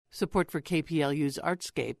Support for KPLU's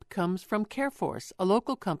Artscape comes from CareForce, a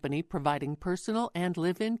local company providing personal and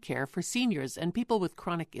live-in care for seniors and people with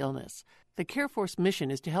chronic illness. The CareForce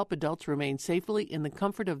mission is to help adults remain safely in the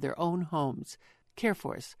comfort of their own homes.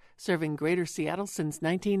 CareForce, serving Greater Seattle since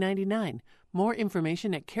 1999. More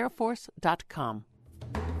information at careforce.com.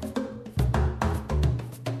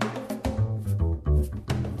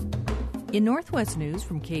 In Northwest News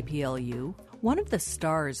from KPLU, one of the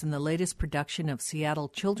stars in the latest production of Seattle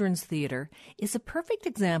Children's Theater is a perfect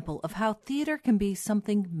example of how theater can be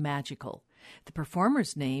something magical. The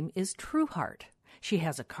performer's name is Trueheart. She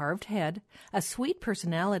has a carved head, a sweet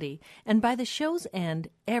personality, and by the show's end,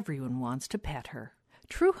 everyone wants to pet her.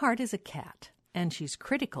 Trueheart is a cat, and she's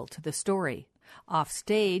critical to the story. Off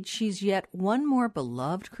stage, she's yet one more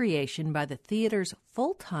beloved creation by the theater's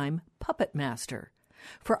full-time puppet master.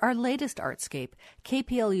 For our latest Artscape,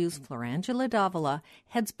 KPLU's Florangela Davila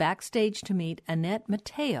heads backstage to meet Annett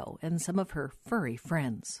Mateo and some of her furry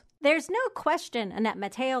friends. There's no question Annett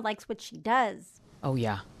Mateo likes what she does. Oh,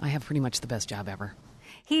 yeah. I have pretty much the best job ever.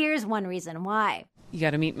 Here's one reason why. You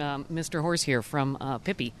got to meet Mr. Horse here from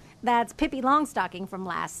Pippi. That's Pippi Longstocking from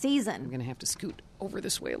last season. I'm going to have to scoot over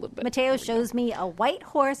this way a little bit. Mateo shows me a white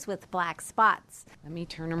horse with black spots. Let me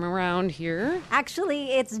turn him around here.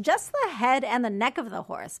 Actually, it's just the head and the neck of the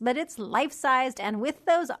horse, but it's life-sized and with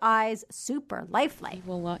those eyes super lifelike. He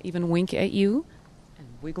will even wink at you and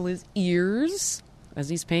wiggle his ears as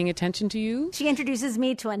he's paying attention to you. She introduces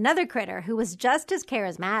me to another critter who was just as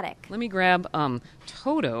charismatic. Let me grab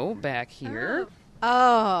Toto back here.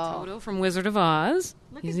 Oh. Toto from Wizard of Oz.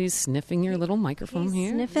 He's sniffing your little microphone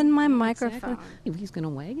here. Sniffing my microphone. Exactly. He's going to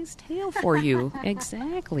wag his tail for you.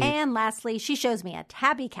 Exactly. And lastly, she shows me a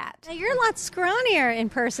tabby cat. Now, you're a lot scrawnier in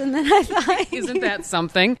person than I thought. Isn't that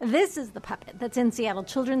something? This is the puppet that's in Seattle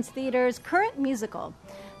Children's Theater's current musical.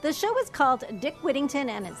 The show is called Dick Whittington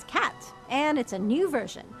and His Cat, and it's a new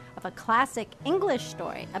version of a classic English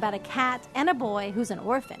story about a cat and a boy who's an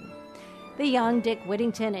orphan. The young Dick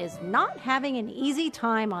Whittington is not having an easy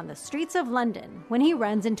time on the streets of London when he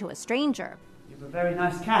runs into a stranger. You've a very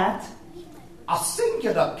nice cat. A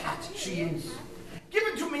singular cat she is.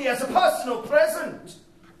 Given to me as a personal present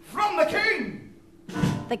from the king.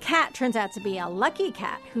 The cat turns out to be a lucky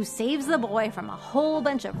cat who saves the boy from a whole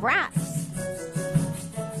bunch of rats.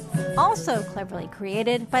 Also cleverly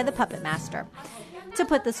created by the puppet master. To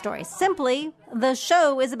put the story simply, the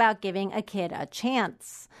show is about giving a kid a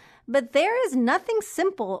chance. But there is nothing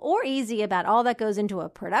simple or easy about all that goes into a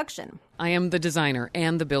production. I am the designer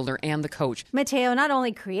and the builder and the coach. Mateo not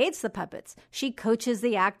only creates the puppets, she coaches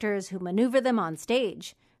the actors who maneuver them on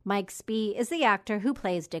stage. Mike Spee is the actor who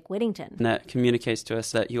plays Dick Whittington. And that communicates to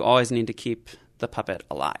us that you always need to keep the puppet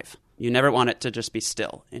alive. You never want it to just be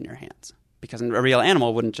still in your hands, because a real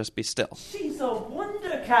animal wouldn't just be still. She's a wonder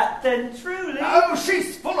cat then, truly. Oh,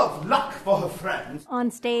 she's full of luck for her friends.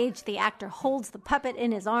 On stage, the actor holds the puppet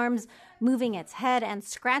in his arms, moving its head and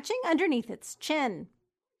scratching underneath its chin.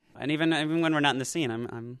 And even when we're not in the scene,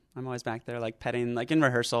 I'm always back there, like petting, like in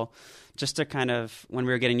rehearsal, just to kind of, when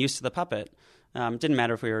we were getting used to the puppet. Didn't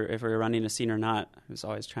matter if we were running a scene or not. I was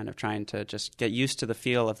always trying to just get used to the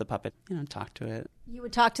feel of the puppet, talk to it. You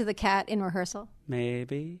would talk to the cat in rehearsal?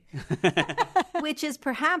 Maybe. Which is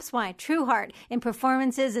perhaps why Trueheart in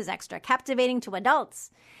performances is extra captivating to adults.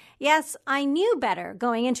 Yes, I knew better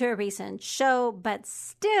going into a recent show, but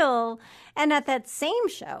still, and at that same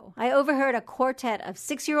show, I overheard a quartet of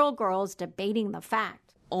 6-year-old girls debating the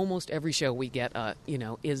fact. Almost every show we get,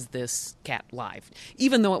 is this cat live?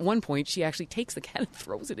 Even though at one point she actually takes the cat and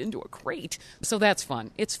throws it into a crate. So that's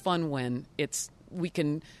fun. It's fun when we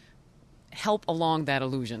can help along that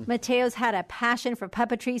illusion. Mateo's had a passion for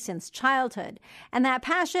puppetry since childhood, and that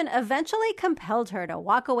passion eventually compelled her to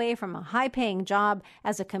walk away from a high-paying job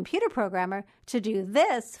as a computer programmer to do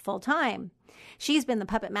this full-time. She's been the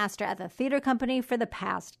puppet master at the theater company for the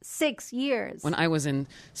past 6 years. When I was in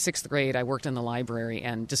 6th grade, I worked in the library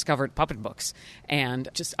and discovered puppet books. And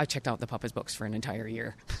I checked out the puppet books for an entire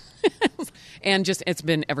year. And it's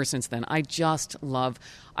been ever since then. I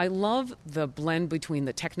love the blend between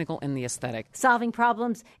the technical and the aesthetic. Solving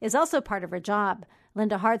problems is also part of her job.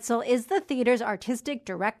 Linda Hartzell is the theater's artistic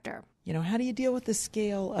director. How do you deal with the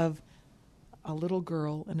scale of a little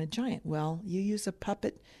girl and a giant? Well, you use a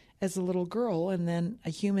puppet as a little girl, and then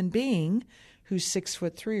a human being who's 6'3"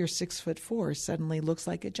 or 6'4" suddenly looks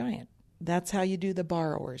like a giant. That's how you do the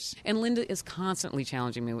borrowers. And Linda is constantly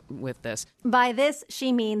challenging me with this. By this,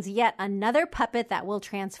 she means yet another puppet that will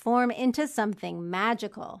transform into something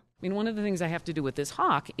magical. One of the things I have to do with this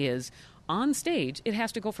hawk is, on stage, it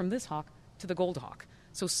has to go from this hawk to the gold hawk.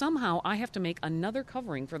 So somehow I have to make another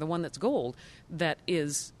covering for the one that's gold that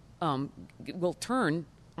is will turn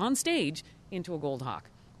on stage into a gold hawk.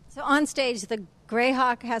 So on stage, the gray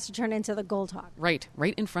hawk has to turn into the gold hawk. Right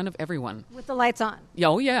in front of everyone. With the lights on.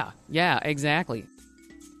 Oh, yeah, exactly.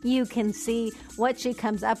 You can see what she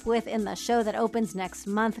comes up with in the show that opens next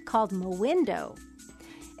month called Mawindow.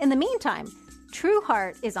 In the meantime,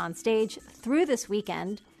 Trueheart is on stage through this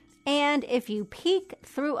weekend, and if you peek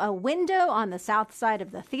through a window on the south side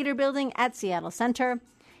of the theater building at Seattle Center,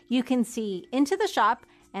 you can see into the shop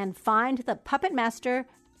and find the puppet master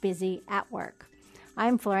busy at work.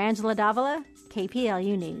 I'm Florangela Davila,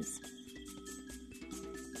 KPLU News.